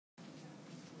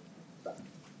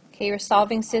Okay, you're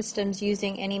solving systems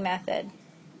using any method.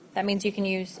 That means you can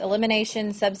use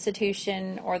elimination,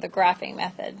 substitution, or the graphing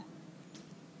method.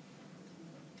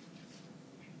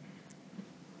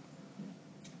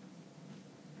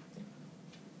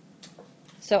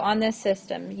 So on this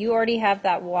system, you already have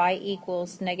that y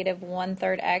equals negative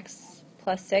 1/3 x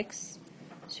plus 6.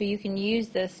 So you can use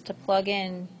this to plug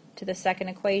in to the second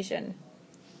equation.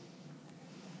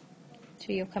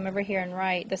 So you'll come over here and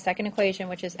write the second equation,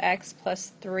 which is x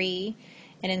plus 3.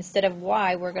 And instead of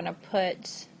y, we're going to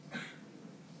put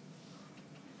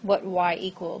what y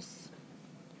equals.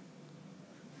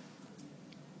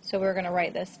 So we're going to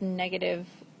write this negative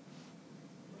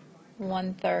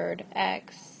 1/3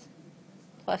 x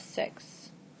plus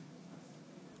 6.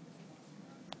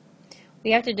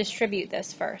 We have to distribute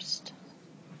this first.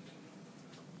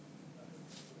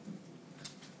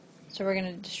 So we're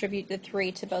going to distribute the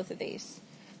 3 to both of these.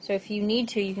 So if you need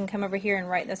to, you can come over here and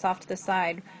write this off to the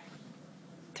side.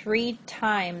 3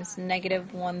 times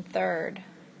negative 1/3.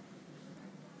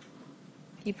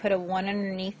 You put a 1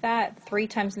 underneath that. 3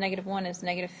 times negative 1 is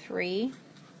negative 3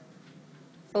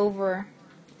 over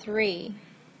 3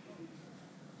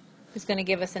 is going to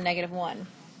give us a negative 1.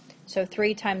 So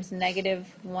 3 times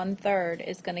negative 1/3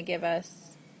 is going to give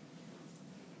us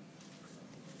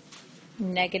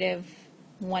negative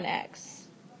 1x.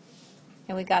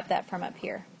 And we got that from up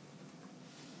here.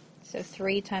 So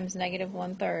 3 times negative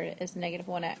 1/3 is negative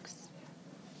 1x.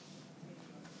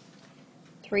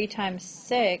 3 times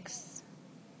 6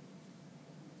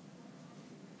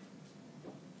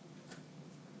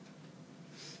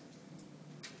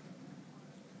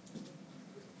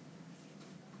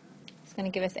 is going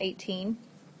to give us 18. And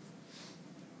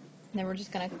then we're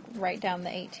just going to write down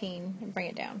the 18 and bring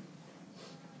it down.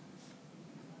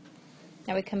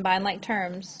 Now we combine like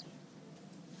terms.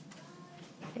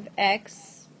 We have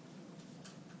x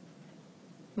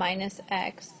minus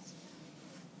x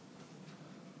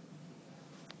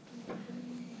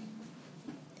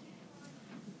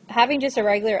having just a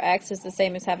regular x is the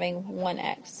same as having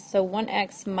 1x. So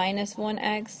 1x minus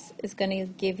 1x is going to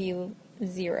give you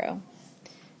 0.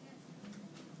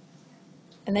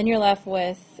 And then you're left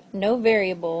with no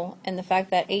variable and the fact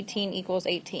that 18 equals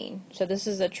 18. So this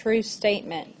is a true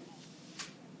statement.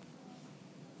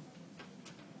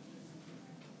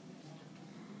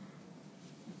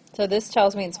 So this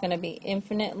tells me it's going to be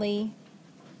infinitely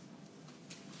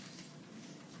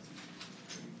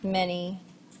many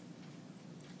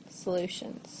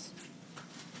solutions.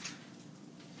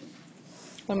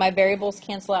 When my variables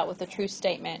cancel out with a true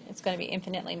statement, it's going to be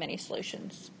infinitely many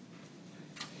solutions.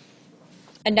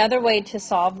 Another way to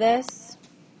solve this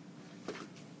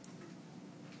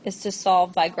is to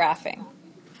solve by graphing.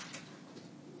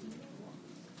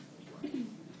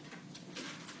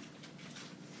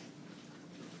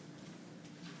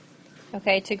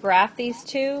 Okay, to graph these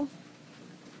two,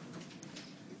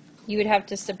 you would have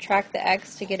to subtract the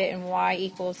x to get it in y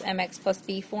equals mx plus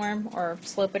b form, or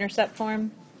slope-intercept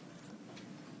form.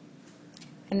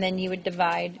 And then you would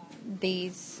divide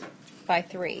these by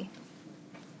 3.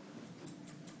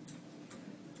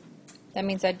 That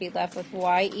means I'd be left with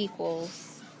y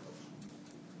equals,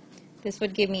 this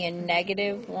would give me a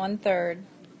negative 1/3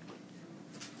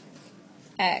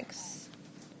 x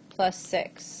plus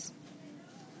 6.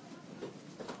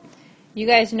 You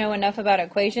guys know enough about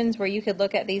equations where you could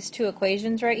look at these two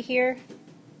equations right here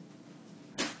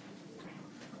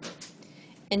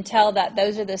and tell that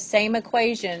those are the same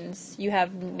equations. You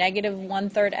have negative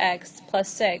 1/3 x plus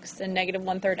 6 and negative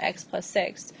 1/3 x plus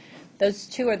 6. Those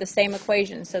two are the same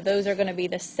equations, so those are going to be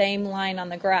the same line on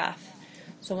the graph.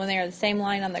 So when they are the same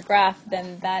line on the graph,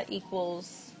 then that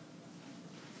equals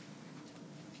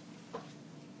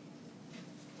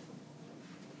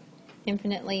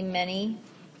infinitely many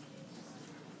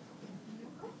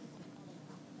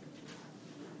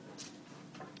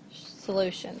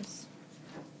solutions.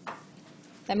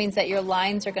 That means that your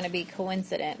lines are going to be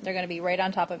coincident. They're going to be right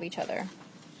on top of each other.